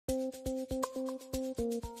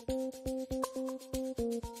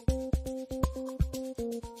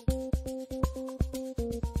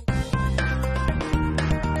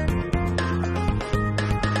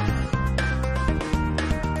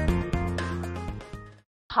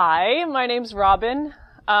Hi, my name's Robyn.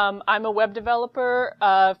 I'm a web developer.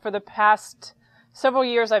 For the past several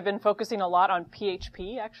years, I've been focusing a lot on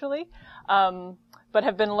PHP, actually, but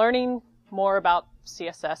have been learning more about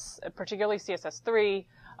CSS, particularly CSS3.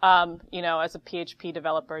 As a PHP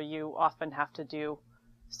developer, you often have to do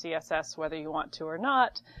CSS whether you want to or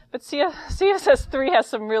not. But CSS3 has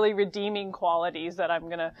some really redeeming qualities that I'm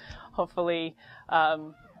going to hopefully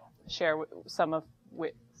share some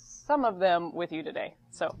of them with you today.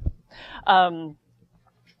 So, and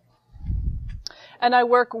I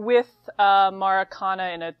work with Mara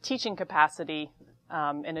Khanna in a teaching capacity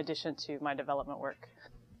in addition to my development work.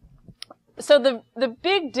 So the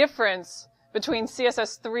big difference between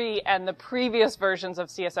CSS3 and the previous versions of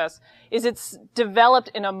CSS is it's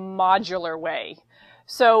developed in a modular way.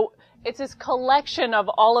 So it's this collection of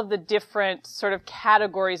all of the different sort of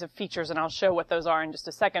categories of features, and I'll show what those are in just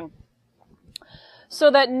a second. So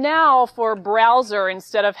that now for browser,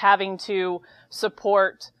 instead of having to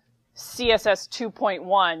support CSS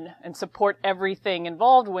 2.1 and support everything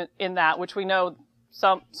involved in that, which we know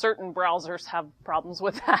certain browsers have problems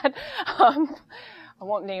with that. I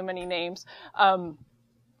won't name any names. A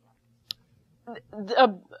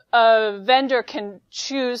vendor can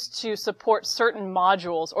choose to support certain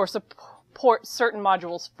modules or support certain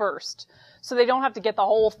modules first. So they don't have to get the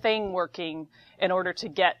whole thing working in order to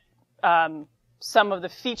get some of the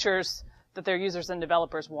features that their users and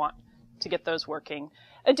developers want to get those working.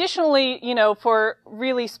 Additionally, for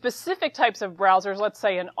really specific types of browsers, let's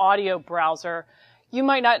say an audio browser, you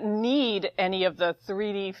might not need any of the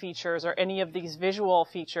 3D features or any of these visual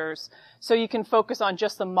features, so you can focus on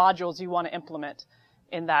just the modules you want to implement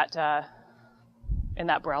in that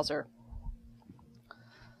browser.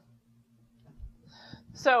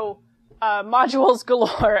 So modules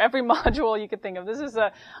galore, every module you could think of.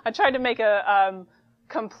 I tried to make a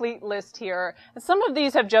complete list here. And some of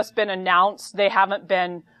these have just been announced. They haven't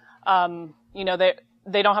been,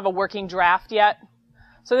 they don't have a working draft yet.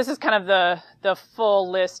 So this is kind of the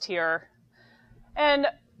full list here. And,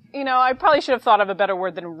 I probably should have thought of a better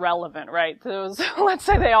word than relevant, right? Let's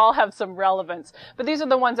say they all have some relevance. But these are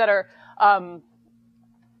the ones that are,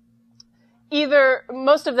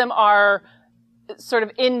 most of them are sort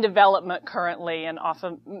of in development currently, and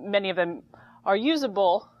often many of them are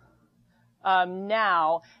usable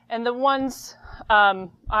now. And the ones,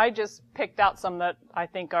 I just picked out some that I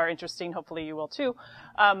think are interesting. Hopefully you will too.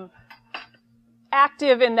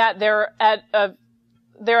 Active in that they're at a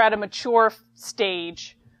mature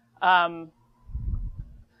stage. And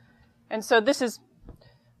so this is,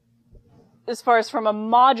 as far as from a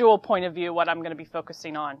module point of view, what I'm going to be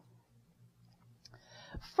focusing on.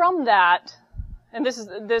 From that, and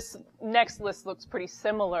this next list looks pretty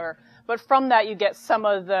similar, but from that you get some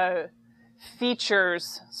of the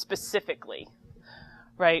features specifically,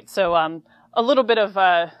 right? So a little bit of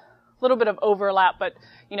overlap, but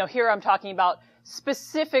here I'm talking about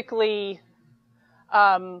specifically,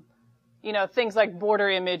 things like border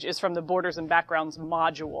image is from the borders and backgrounds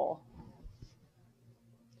module.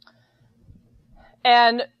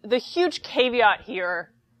 And the huge caveat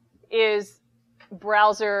here is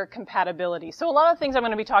browser compatibility. So a lot of things I'm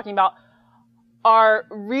going to be talking about are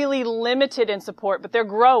really limited in support, but they're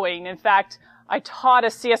growing. In fact, I taught a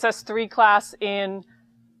CSS3 class in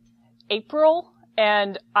April,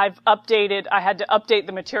 and I had to update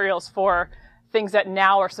the materials for things that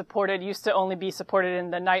now are supported, used to only be supported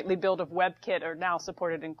in the nightly build of WebKit, are now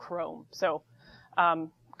supported in Chrome. So,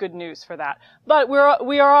 good news for that. But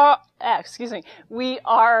we are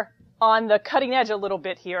on the cutting edge a little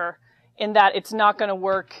bit here, in that it's not going to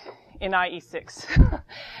work in IE6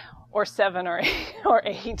 or 7 or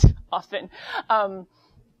 8 often, and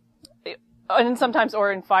sometimes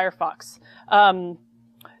or in Firefox.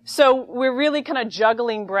 So we're really kind of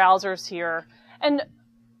juggling browsers here, and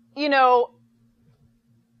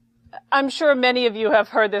I'm sure many of you have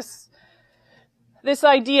heard this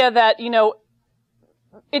idea that,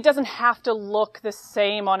 it doesn't have to look the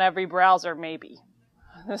same on every browser, maybe.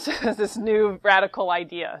 This is this new radical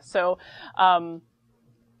idea. So,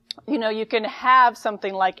 you can have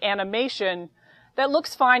something like animation that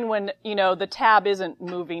looks fine when, the tab isn't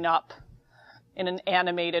moving up in an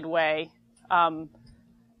animated way.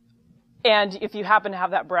 And if you happen to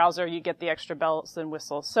have that browser, you get the extra bells and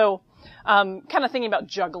whistles. So, kind of thinking about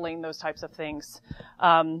juggling those types of things.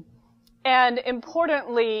 And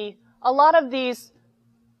importantly, a lot of these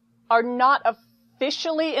are not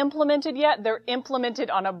officially implemented yet. They're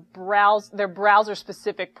implemented on their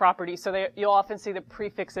browser-specific properties. So you'll often see the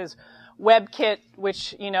prefixes WebKit,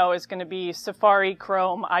 which, is going to be Safari,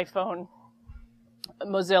 Chrome, iPhone,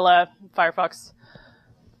 Mozilla, Firefox.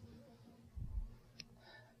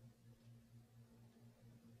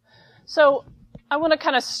 So I want to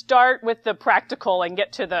kind of start with the practical and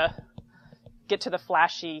get to the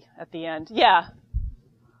flashy at the end. Yeah.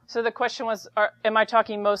 So the question was, am I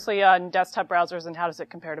talking mostly on desktop browsers, and how does it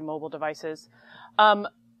compare to mobile devices?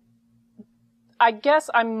 I guess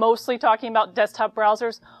I'm mostly talking about desktop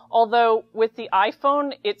browsers, although with the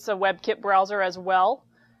iPhone, it's a WebKit browser as well.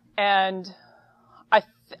 And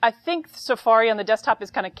I think Safari on the desktop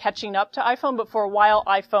is kind of catching up to iPhone, but for a while,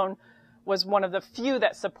 iPhone was one of the few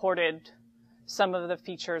that supported some of the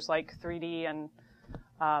features like 3D and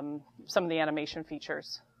some of the animation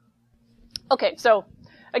features. Okay, so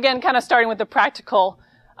again, kind of starting with the practical,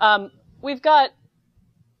 we've got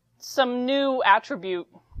some new attribute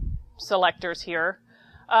selectors here.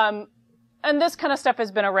 And this kind of stuff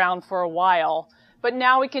has been around for a while, but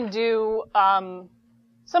now we can do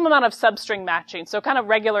some amount of substring matching. So kind of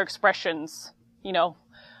regular expressions,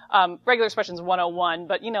 regular expressions 101,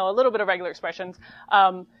 but, a little bit of regular expressions.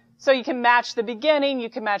 So you can match the beginning, you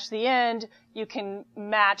can match the end, you can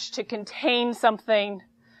match to contain something.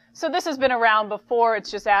 So this has been around before,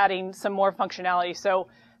 it's just adding some more functionality. So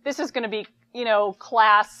this is going to be,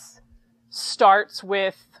 class starts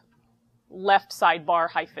with left sidebar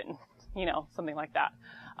hyphen, something like that.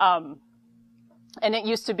 And it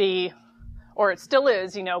used to be, or it still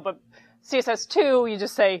is, but CSS2, you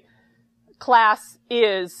just say class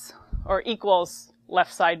is or equals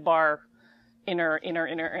left sidebar inner,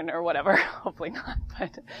 whatever. Hopefully not,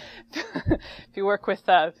 but if you work with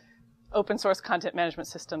open source content management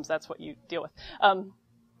systems, that's what you deal with.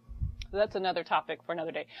 That's another topic for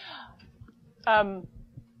another day.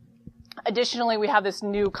 Additionally, we have this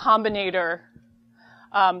new combinator.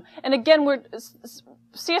 And again,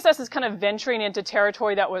 CSS is kind of venturing into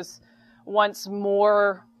territory that was once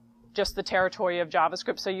more just the territory of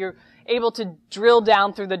JavaScript. So you're able to drill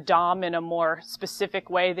down through the DOM in a more specific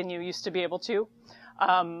way than you used to be able to.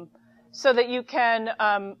 So that you can,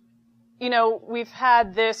 we've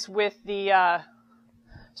had this with the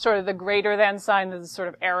sort of the greater than sign, the sort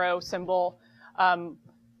of arrow symbol,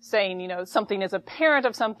 saying, something is a parent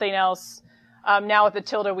of something else. Now with the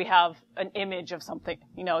tilde, we have an image of something,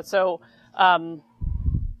 so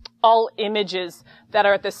all images that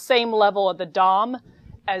are at the same level of the DOM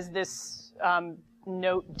as this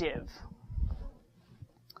note div.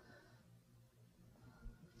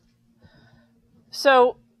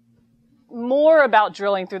 So more about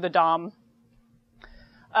drilling through the DOM.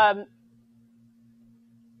 The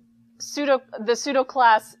pseudo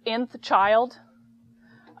class nth child.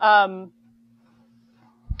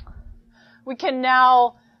 We can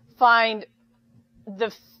now find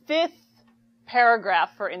the 5th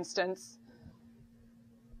paragraph, for instance,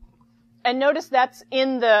 and notice that's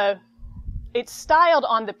it's styled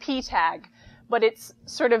on the p tag, but it's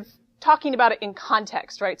sort of talking about it in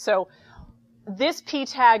context, right? So this p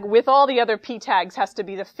tag with all the other p tags has to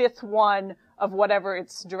be the 5th one of whatever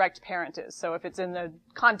its direct parent is. So if it's in the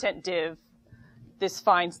content div, this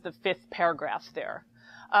finds the 5th paragraph there.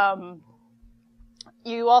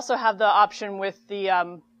 You also have the option with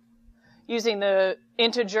the using the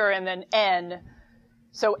integer and then n,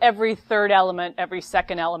 so every 3rd element, every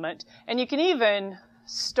 2nd element. And you can even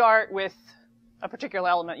start with a particular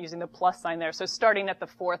element using the plus sign there, so starting at the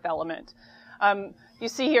 4th element. You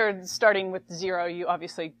see here, starting with 0, you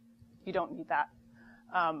don't need that.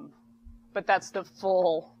 But that's the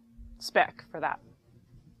full spec for that.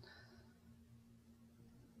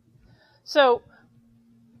 So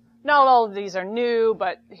not all of these are new,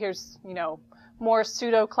 but here's, more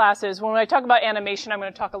pseudo classes. When I talk about animation, I'm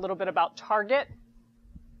going to talk a little bit about target.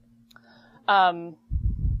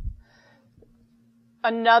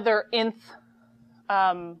 Another nth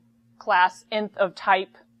class, nth of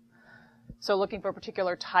type. So looking for a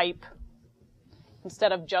particular type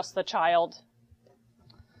instead of just the child.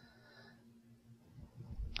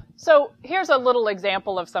 So here's a little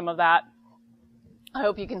example of some of that. I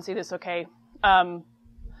hope you can see this okay.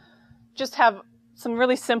 Just have some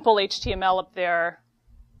really simple HTML up there,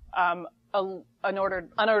 an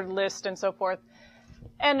unordered list and so forth,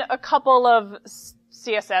 and a couple of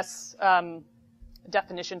CSS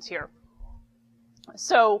definitions here.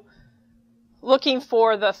 So looking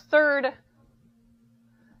for the third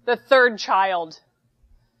child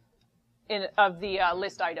of the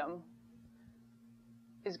list item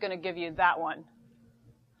is going to give you that one.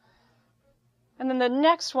 And then the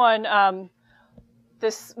next one,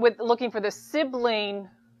 with looking for the sibling,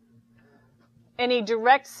 any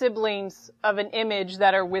direct siblings of an image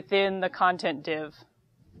that are within the content div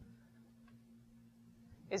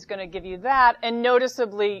is going to give you that, and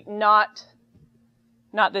noticeably not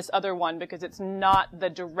this other one, because it's not the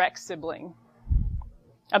direct sibling.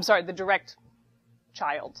 I'm sorry, the direct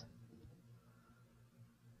child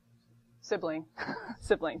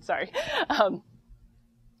sibling, sorry.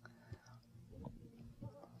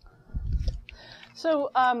 So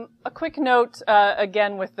a quick note,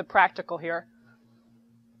 again, with the practical here.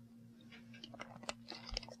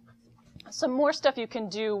 Some more stuff you can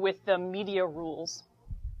do with the media rules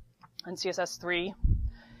in CSS3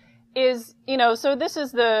 is, so this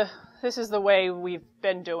is the way we've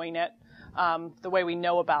been doing it, the way we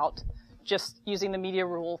know about, just using the media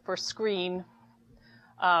rule for screen.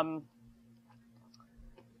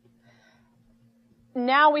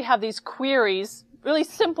 Now we have these queries, really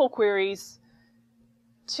simple queries,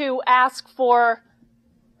 to ask for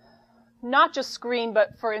not just screen,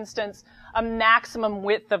 but for instance, a maximum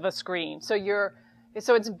width of a screen. So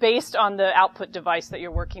it's based on the output device that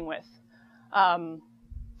you're working with.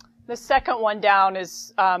 The second one down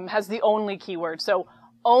is has the only keyword, so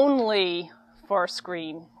only for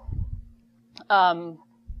screen. And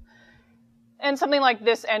something like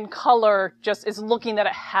this, and color just is looking that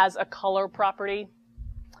it has a color property.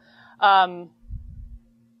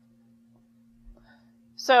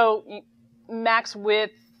 So max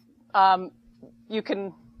width, you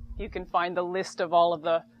can find the list of all of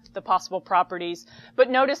the possible properties.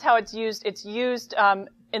 But notice how it's used. It's used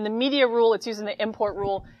in the media rule. It's used in the import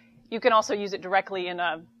rule. You can also use it directly in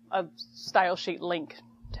a style sheet link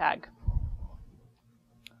tag.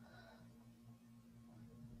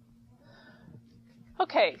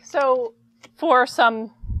 Okay, so for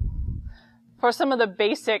some of the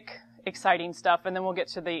basic exciting stuff, and then we'll get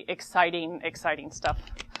to the exciting stuff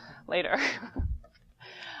later.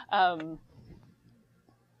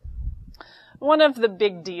 One of the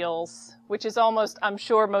big deals, which is almost, I'm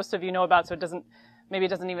sure most of you know about, so maybe it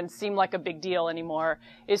doesn't even seem like a big deal anymore,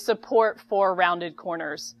 is support for rounded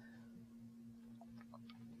corners.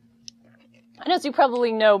 And as you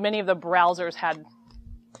probably know, many of the browsers had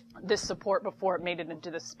this support before it made it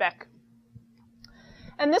into the spec.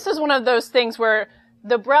 And this is one of those things where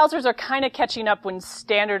the browsers are kind of catching up when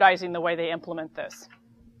standardizing the way they implement this.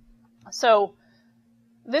 So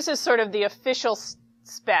this is sort of the official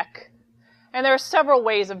spec. And there are several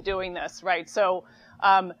ways of doing this, right? So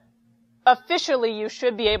officially, you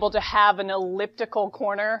should be able to have an elliptical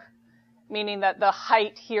corner, meaning that the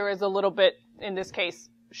height here is a little bit, in this case,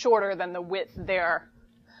 shorter than the width there.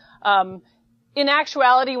 In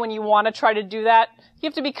actuality, when you want to try to do that, you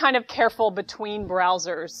have to be kind of careful between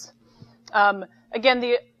browsers. Again,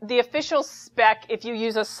 the official spec, if you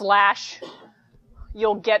use a slash,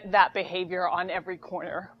 you'll get that behavior on every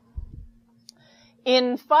corner.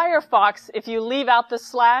 In Firefox, if you leave out the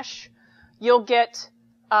slash, you'll get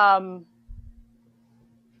a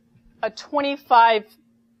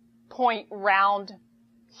 25-point round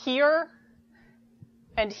here,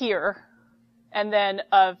 and then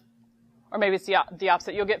or maybe it's the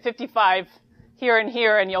opposite. You'll get 55 here,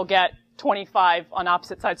 and you'll get 25 on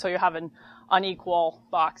opposite sides, so you have an unequal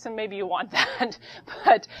box, and maybe you want that.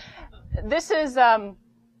 But this is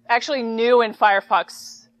actually new in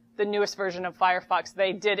Firefox. The newest version of Firefox,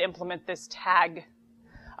 they did implement this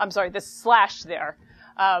this slash there,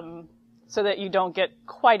 so that you don't get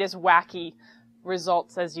quite as wacky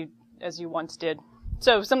results as you once did.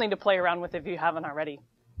 So something to play around with if you haven't already.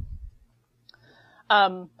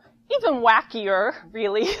 Even wackier,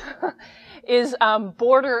 really, is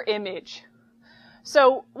border image.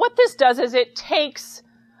 So what this does is it takes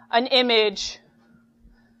an image,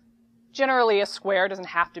 generally a square, doesn't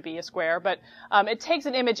have to be a square, but it takes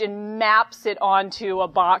an image and maps it onto a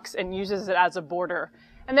box and uses it as a border.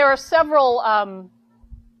 And there are several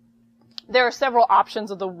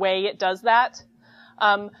options of the way it does that.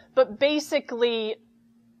 But basically,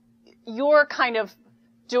 you're kind of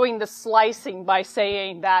doing the slicing by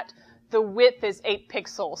saying that the width is 8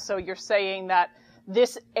 pixels. So you're saying that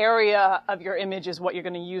this area of your image is what you're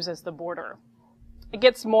going to use as the border. It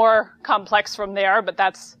gets more complex from there, but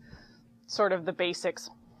that's sort of the basics.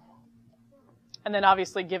 And then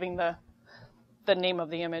obviously giving the name of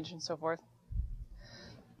the image and so forth.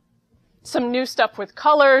 Some new stuff with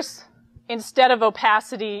colors. Instead of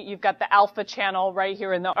opacity, you've got the alpha channel right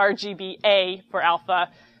here in the RGBA for alpha.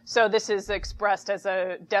 So this is expressed as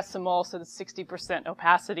a decimal, so it's 60%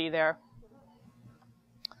 opacity there.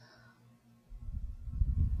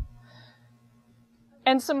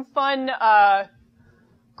 And some fun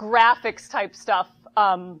graphics type stuff.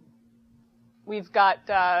 We've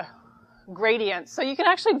got gradients. So you can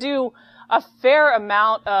actually do a fair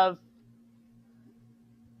amount of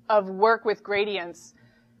work with gradients.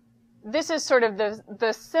 This is sort of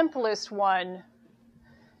the simplest one,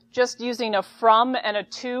 just using a from and a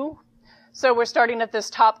to. So we're starting at this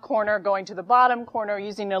top corner, going to the bottom corner,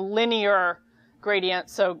 using a linear gradient,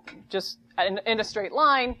 so just in a straight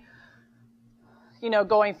line.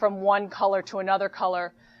 going from one color to another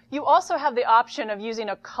color. You also have the option of using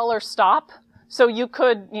a color stop. So you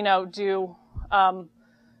could, do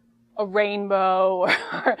a rainbow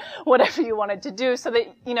or whatever you wanted to do so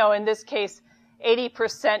that, in this case,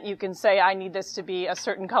 80% you can say, I need this to be a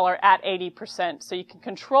certain color at 80%. So you can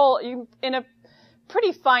control, in a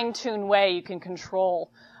pretty fine-tuned way, you can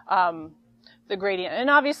control the gradient. And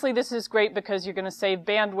obviously this is great because you're going to save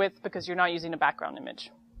bandwidth because you're not using a background image.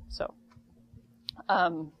 So,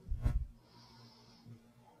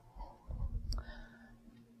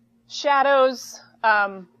 shadows,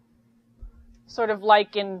 sort of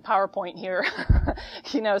like in PowerPoint here,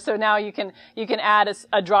 so now you can add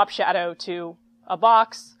a drop shadow to a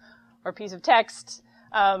box or a piece of text.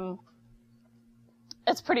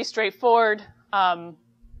 It's pretty straightforward.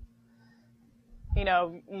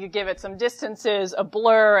 You give it some distances, a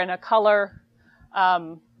blur, and a color,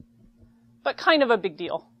 but kind of a big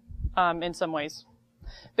deal in some ways.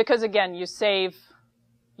 Because, again, you save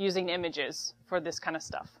using images for this kind of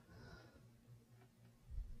stuff.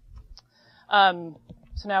 So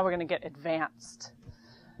now we're going to get advanced.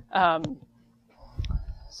 Some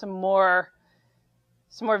more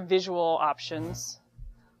visual options.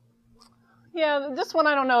 Yeah, this one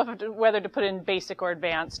I don't know whether to put in basic or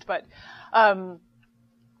advanced, but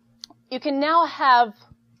you can now have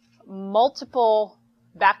multiple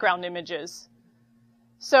background images.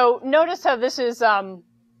 So notice how this is,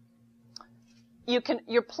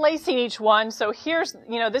 you're placing each one. So here's,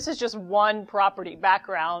 this is just one property,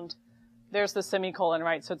 background. There's the semicolon,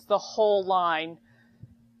 right? So it's the whole line.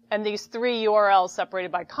 And these three URLs separated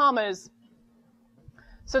by commas.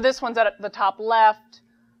 So this one's at the top left,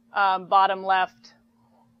 bottom left.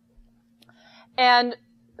 And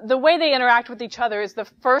the way they interact with each other is the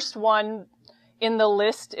first one in the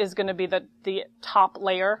list is going to be the top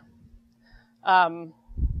layer.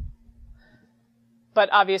 But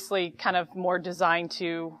obviously kind of more designed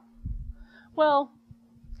to, well,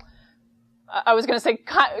 I was going to say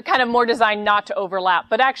kind of more designed not to overlap,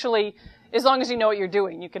 but actually, as long as you know what you're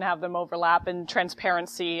doing, you can have them overlap, and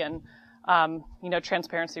transparency and,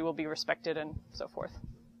 transparency will be respected and so forth.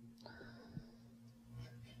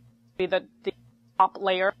 Be the top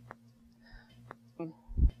layer,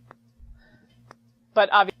 but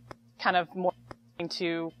obviously kind of more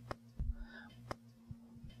to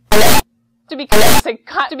be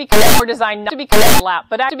more designed not to be overlap,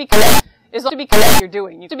 but actually is to be you're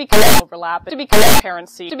doing. You to be overlap, to be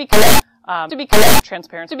transparency, to be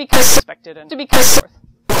transparent, to be respected, and to be forth.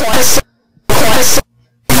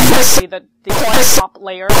 The top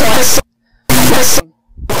layer,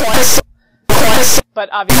 but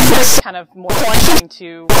obviously kind of more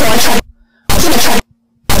to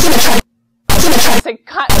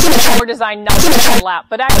more designed not to overlap,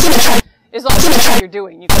 but actually is also you're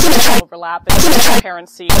doing. You can overlap and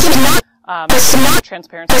transparency.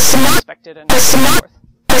 Transparency respected and so forth.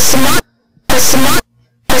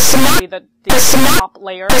 The top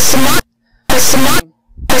layer,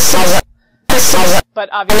 but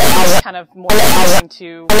obviously kind of more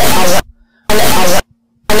to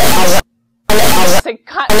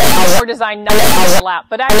more designed not to overlap,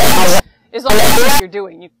 but actually is also you're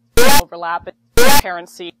doing. You can overlap and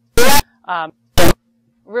transparency.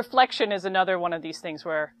 Reflection is another one of these things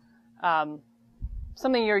where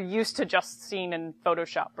something you're used to just seeing in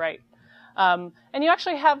Photoshop, right? And you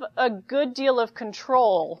actually have a good deal of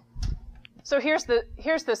control. So here's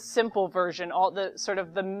the simple version, all the sort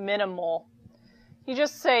of the minimal. You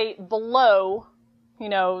just say below,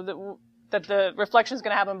 that the reflection is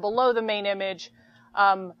going to happen below the main image,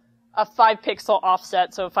 a 5-pixel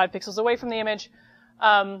offset, so 5 pixels away from the image,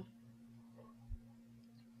 and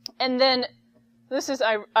then. This is,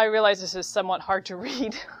 I realize this is somewhat hard to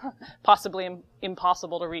read, possibly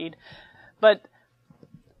impossible to read, but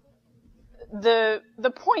the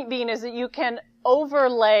point being is that you can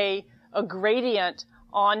overlay a gradient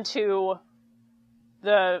onto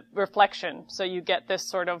the reflection, so you get this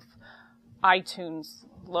sort of iTunes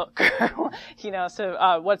look,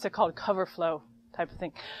 so what's it called, cover flow type of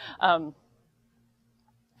thing.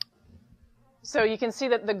 So you can see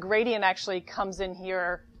that the gradient actually comes in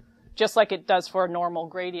here just like it does for a normal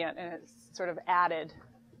gradient, and it's sort of added.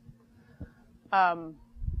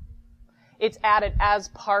 It's added as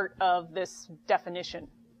part of this definition.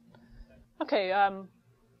 Okay,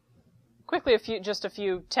 quickly just a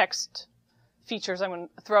few text features I'm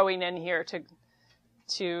throwing in here to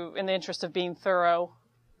in the interest of being thorough.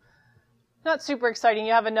 Not super exciting.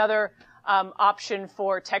 You have another option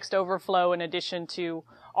for text overflow in addition to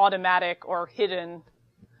automatic or hidden.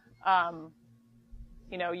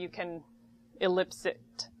 You can ellipse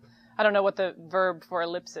it. I don't know what the verb for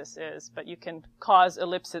ellipsis is, but you can cause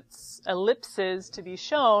ellipses to be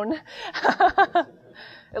shown.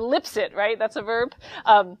 Ellipse it, right? That's a verb.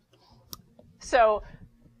 So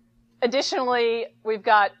additionally, we've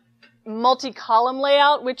got multi-column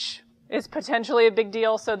layout, which is potentially a big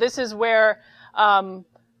deal. So this is where,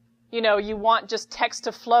 you want just text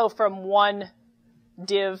to flow from one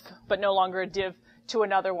div, but no longer a div, to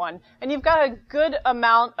another one. And you've got a good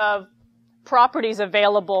amount of properties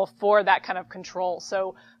available for that kind of control.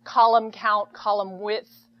 So column count, column width,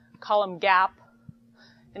 column gap,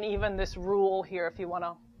 and even this rule here if you want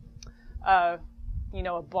to,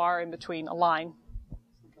 a bar in between a line.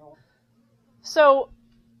 So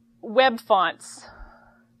web fonts.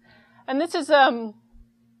 And this is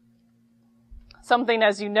something,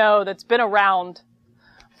 as you know, that's been around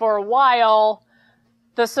for a while.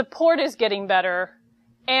 The support is getting better,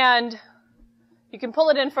 and you can pull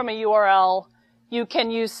it in from a URL. You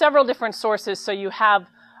can use several different sources, so you have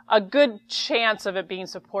a good chance of it being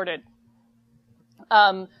supported.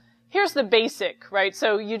 Here's the basic, right?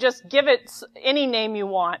 So you just give it any name you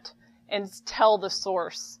want and tell the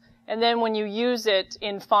source. And then when you use it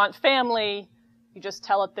in font family, you just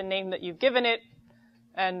tell it the name that you've given it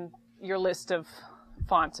and your list of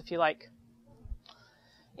fonts, if you like.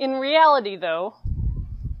 In reality, though,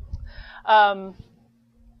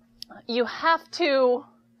 you have to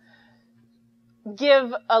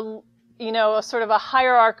give a sort of a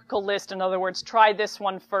hierarchical list. In other words, try this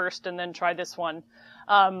one first and then try this one,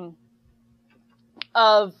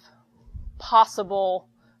 of possible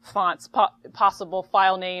fonts, possible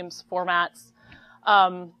file names, formats,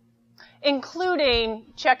 including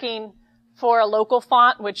checking for a local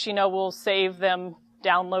font, which, will save them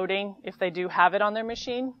downloading if they do have it on their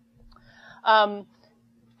machine.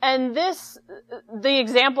 And the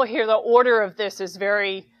example here, the order of this is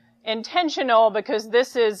very intentional because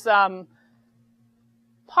this is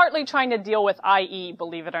partly trying to deal with IE,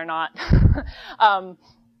 believe it or not.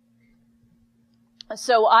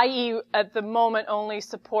 So IE at the moment only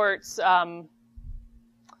supports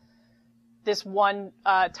this one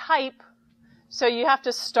type, so you have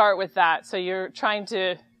to start with that. So you're trying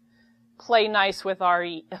to play nice with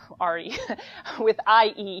with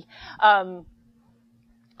IE.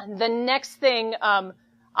 The next thing,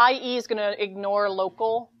 IE is going to ignore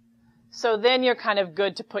local. So then you're kind of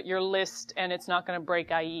good to put your list and it's not going to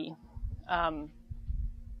break IE.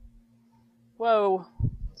 Whoa,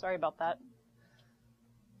 sorry about that.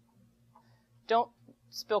 Don't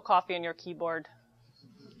spill coffee on your keyboard.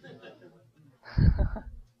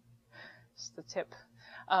 Just a tip.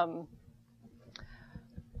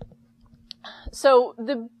 So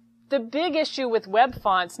the big issue with web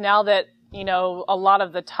fonts, now that a lot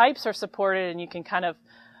of the types are supported and you can kind of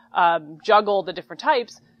juggle the different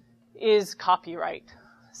types, is copyright.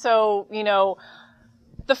 So,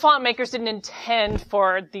 the font makers didn't intend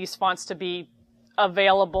for these fonts to be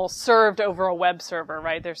available, served over a web server,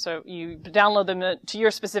 right? So you download them to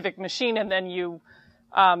your specific machine and then you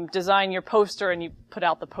design your poster and you put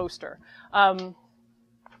out the poster.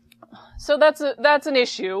 So that's an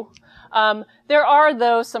issue. There are,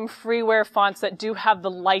 though, some freeware fonts that do have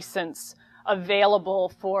the license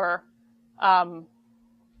available for, to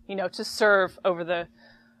serve over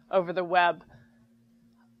the web.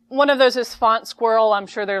 One of those is Font Squirrel. I'm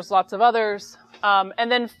sure there's lots of others.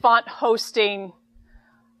 And then font hosting.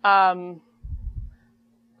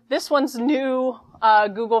 This one's new,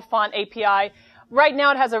 Google Font API. Right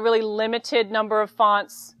now it has a really limited number of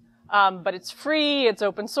fonts, but it's free, it's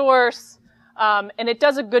open source, and it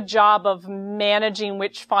does a good job of managing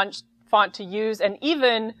which font to use, and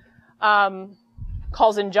even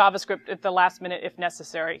calls in JavaScript at the last minute if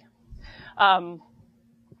necessary.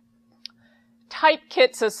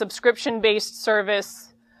 Typekit's a subscription-based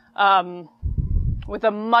service with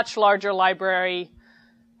a much larger library.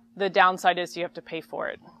 The downside is you have to pay for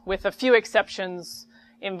it, with a few exceptions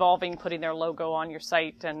involving putting their logo on your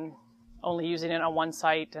site and only using it on one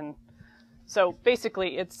site. And so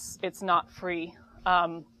basically it's not free.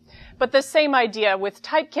 But the same idea with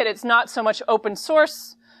Typekit, it's not so much open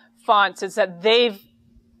source fonts, it's that they've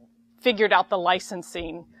figured out the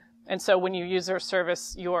licensing. And so when you use their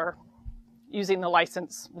service, you're using the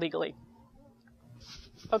license legally.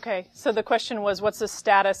 Okay, so the question was, what's the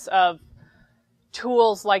status of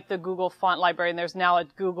tools like the Google Font Library? And there's now a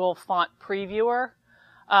Google Font Previewer,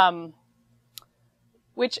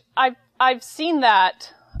 which I've seen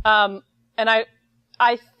that, and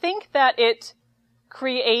I think that it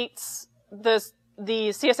creates the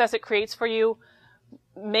CSS it creates for you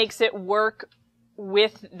makes it work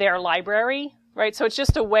with their library, right? So it's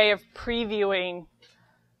just a way of previewing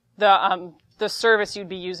the the service you'd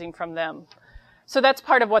be using from them. So that's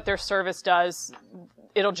part of what their service does.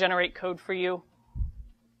 It'll generate code for you,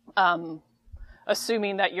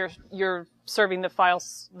 assuming that you're serving the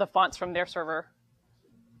fonts from their server.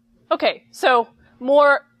 Okay, so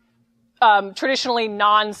more traditionally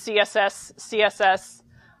non-CSS, CSS.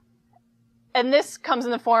 And this comes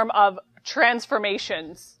in the form of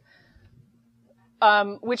transformations,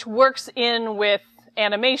 which works in with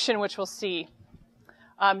animation, which we'll see.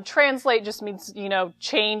 Translate just means,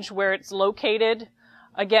 change where it's located.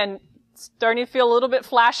 Again, starting to feel a little bit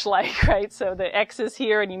Flash-like, right? So the X is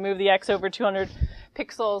here, and you move the X over 200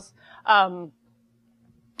 pixels.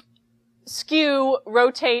 Skew,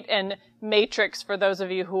 rotate, and matrix for those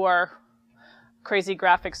of you who are crazy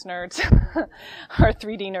graphics nerds or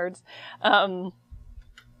 3D nerds.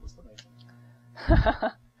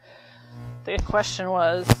 The question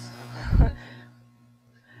was,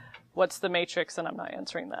 what's the matrix? And I'm not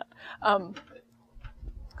answering that.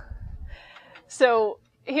 So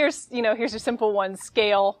here's your simple one,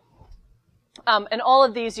 scale. And all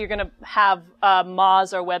of these you're going to have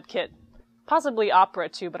Moz or WebKit, possibly Opera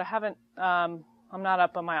too, but I haven't, I'm not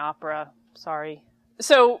up on my Opera, sorry.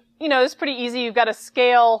 So, it's pretty easy. You've got a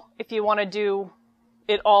scale if you want to do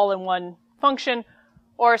it all in one function,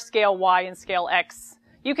 or scale Y and scale X.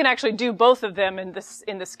 You can actually do both of them in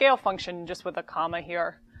the scale function just with a comma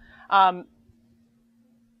here. And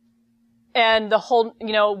the whole,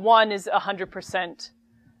 1 is 100%.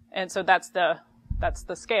 And so that's the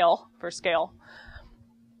scale for scale.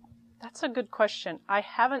 That's a good question. I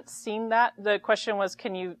haven't seen that. The question was,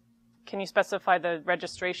 can you specify the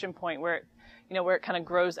registration point where it kind of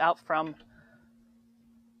grows out from?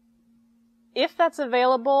 If that's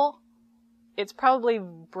available, it's probably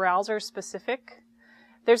browser specific.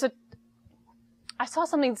 I saw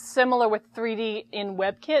something similar with 3D in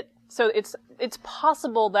WebKit. So it's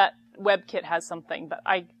possible that WebKit has something, but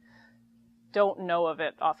I don't know of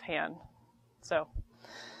it offhand. So,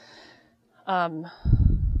 and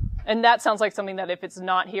that sounds like something that if it's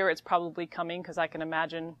not here, it's probably coming, because I can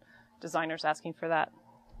imagine designers asking for that.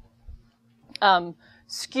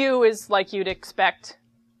 Skew is like you'd expect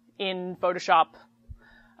in Photoshop.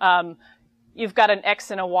 You've got an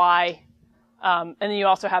X and a Y, and then you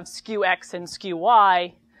also have skew X and skew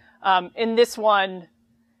Y. In this one,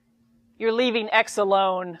 you're leaving X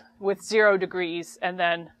alone with 0 degrees, and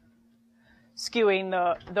then skewing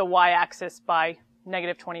the Y-axis by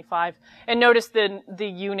 -25. And notice the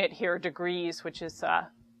unit here, degrees, which is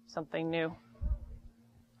something new.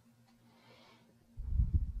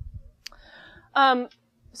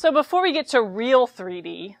 So before we get to real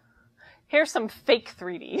 3D, here's some fake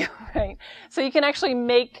 3D, right? So you can actually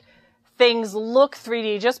make things look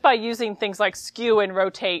 3D just by using things like skew and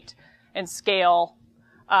rotate and scale.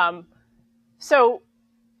 So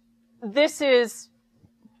this is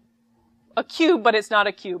a cube, but it's not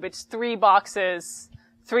a cube. It's 3 boxes,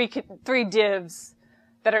 three divs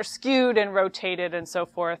that are skewed and rotated and so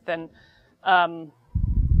forth. And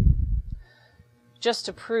just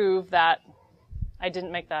to prove that I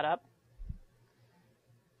didn't make that up,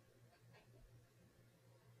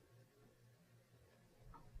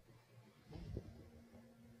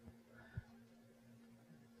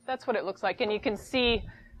 that's what it looks like. And you can see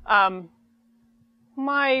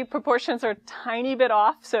my proportions are a tiny bit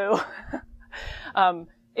off. So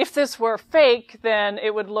if this were fake, then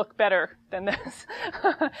it would look better than this.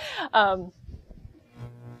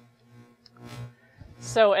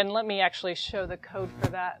 So, and let me actually show the code for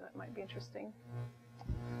that. That might be interesting.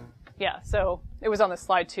 Yeah, so it was on the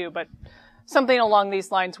slide too, but something along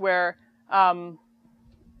these lines where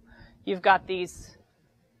you've got these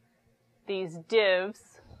divs.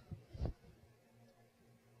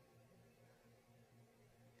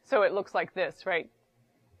 So it looks like this, right?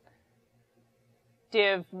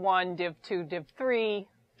 Div 1, div 2, div 3.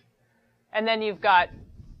 And then you've got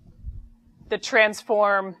the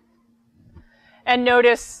transform. And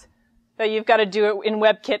notice that you've got to do it in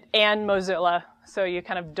WebKit and Mozilla. So you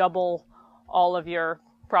kind of double all of your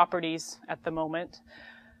properties at the moment.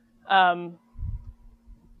 So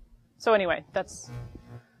anyway, that's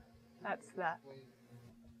that.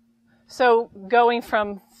 So going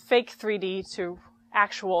from fake 3D to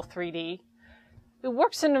actual 3D, it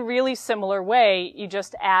works in a really similar way. You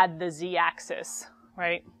just add the z-axis,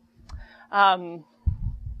 right? And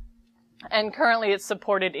currently it's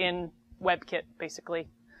supported in WebKit, basically.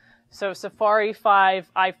 So Safari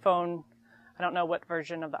 5, iPhone, I don't know what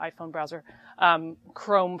version of the iPhone browser,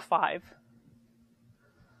 Chrome 5.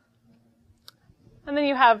 And then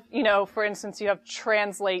you have, for instance, you have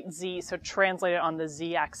translate Z, so translate it on the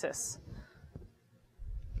Z-axis.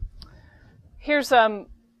 Here's a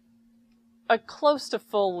a close to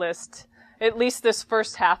full list. At least this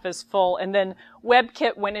first half is full. And then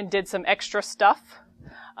WebKit went and did some extra stuff.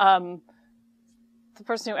 The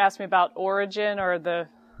person who asked me about origin or the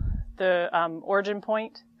origin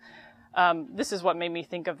point, this is what made me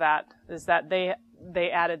think of that, is that they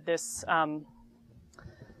added this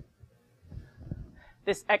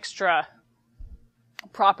this extra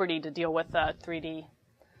property to deal with 3D.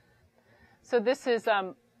 So this is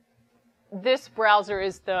this browser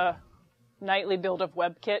is the nightly build of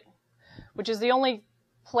WebKit, which is the only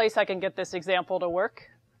place I can get this example to work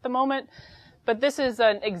at the moment. But this is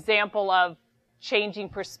an example of changing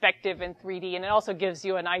perspective in 3D, and it also gives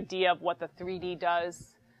you an idea of what the 3D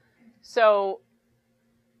does. So,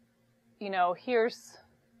 you know, here's,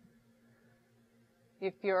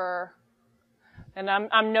 if you're, and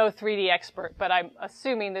I'm no 3D expert, but I'm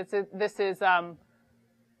assuming this is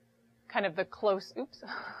kind of the close,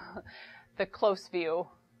 the close view.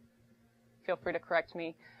 Feel free to correct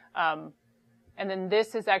me. And then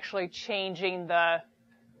this is actually changing the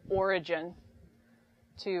origin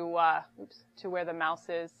to where the mouse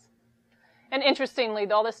is. And interestingly,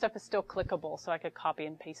 all this stuff is still clickable, so I could copy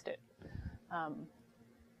and paste it. All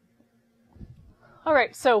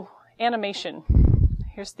right, so animation.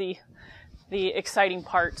 Here's the exciting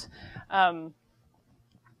part.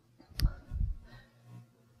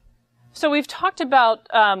 So we've talked about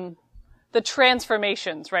the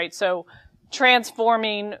transformations, right? So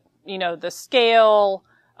transforming, you know, the scale,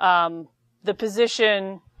 the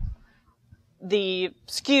position, the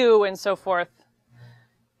skew, and so forth.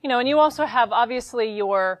 You know, and you also have obviously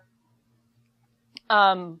your,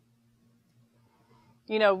 you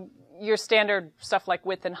know, your standard stuff like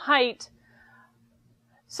width and height.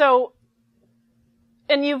 So,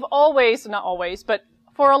 and you've always, not always, but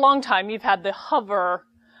for a long time, you've had the hover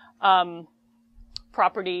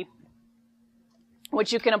property,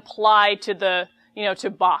 which you can apply to the, you know, to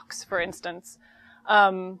box, for instance.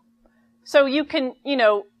 So you can, you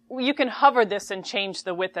know, you can hover this and change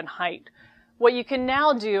the width and height. What you can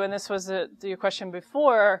now do, and this was your question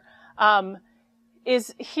before,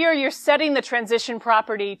 is here you're setting the transition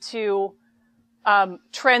property to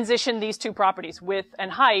transition these two properties, width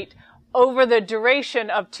and height, over the duration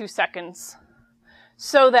of 2 seconds.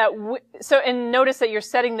 So that, and notice that you're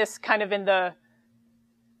setting this kind of in the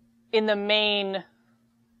main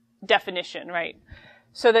definition, right?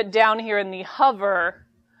 So that down here in the hover,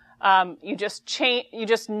 you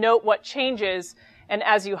just note what changes, and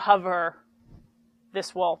as you hover,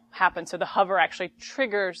 this will happen. So the hover actually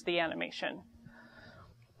triggers the animation.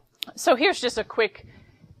 So here's just a quick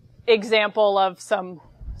example of some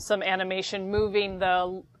animation moving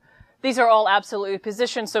the, these are all absolutely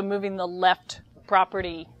positioned, so moving the left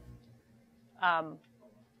property. Awesome.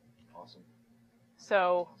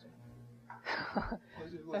 So,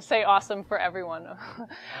 let's say awesome for everyone.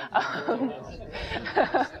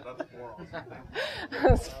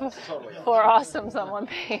 That's totally for awesomes on one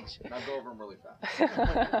page. Now go over them really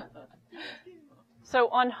fast. So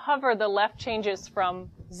on hover, the left changes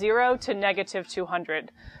from 0 to -200.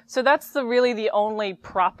 So that's really the only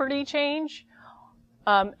property change.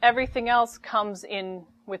 Everything else comes in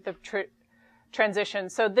with the transition.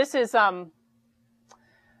 So this is one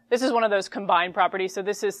of those combined properties. So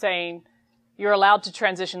this is saying you're allowed to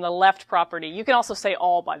transition the left property. You can also say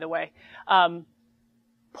all, by the way.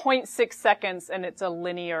 0.6 seconds, and it's a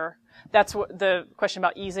linear. That's what the question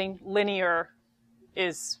about easing. Linear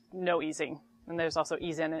is no easing. And there's also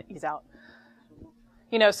ease in and ease out.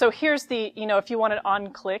 You know, so here's the, you know, if you wanted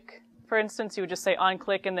on click, for instance, you would just say on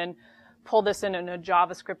click and then pull this in a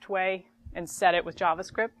JavaScript way and set it with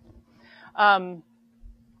JavaScript.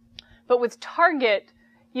 But with target,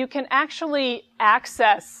 you can actually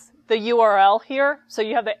access the URL here. So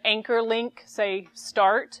you have the anchor link, say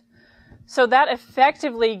start. So that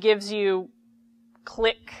effectively gives you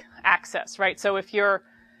click access, right? So if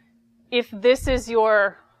this is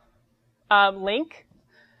your link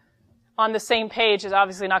on the same page, is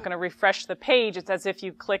obviously not going to refresh the page. It's as if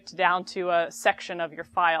you clicked down to a section of your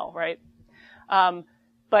file, right?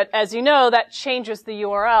 But as you know, that changes the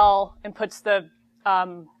URL and puts the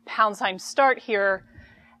 # start here,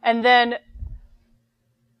 and then,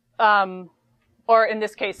 or in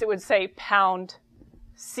this case, it would say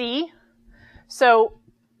 #C. So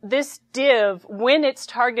this div, when it's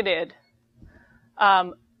targeted,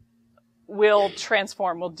 will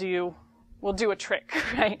transform. We'll do a trick,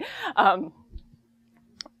 right?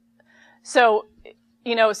 So,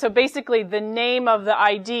 you know, so basically the name of the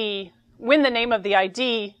ID, when the name of the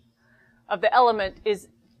ID of the element is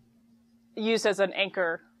used as an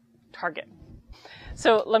anchor target.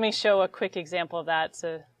 So let me show a quick example of that.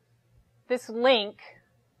 So this link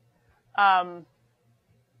if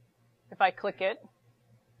I click it,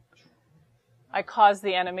 I cause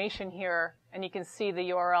the animation here, and you can see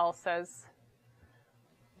the URL says,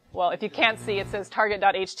 well, if you can't see, it says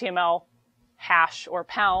target.html hash or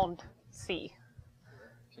pound C,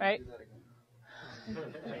 right?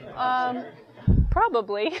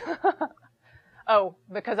 Probably. Oh,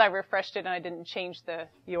 because I refreshed it and I didn't change the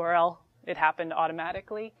URL, it happened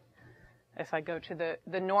automatically. If I go to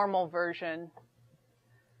the normal version.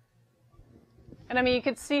 And I mean, you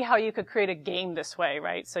could see how you could create a game this way,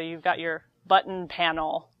 right? So you've got your button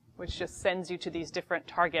panel, which just sends you to these different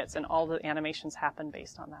targets, and all the animations happen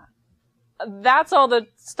based on that. That's all the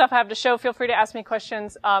stuff I have to show. Feel free to ask me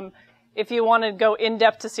questions. If you want to go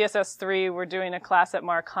in-depth to CSS3, we're doing a class at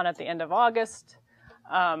Maracana at the end of August.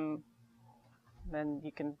 Then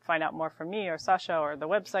you can find out more from me or Sasha or the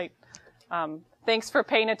website. Thanks for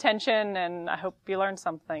paying attention, and I hope you learned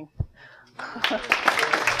something.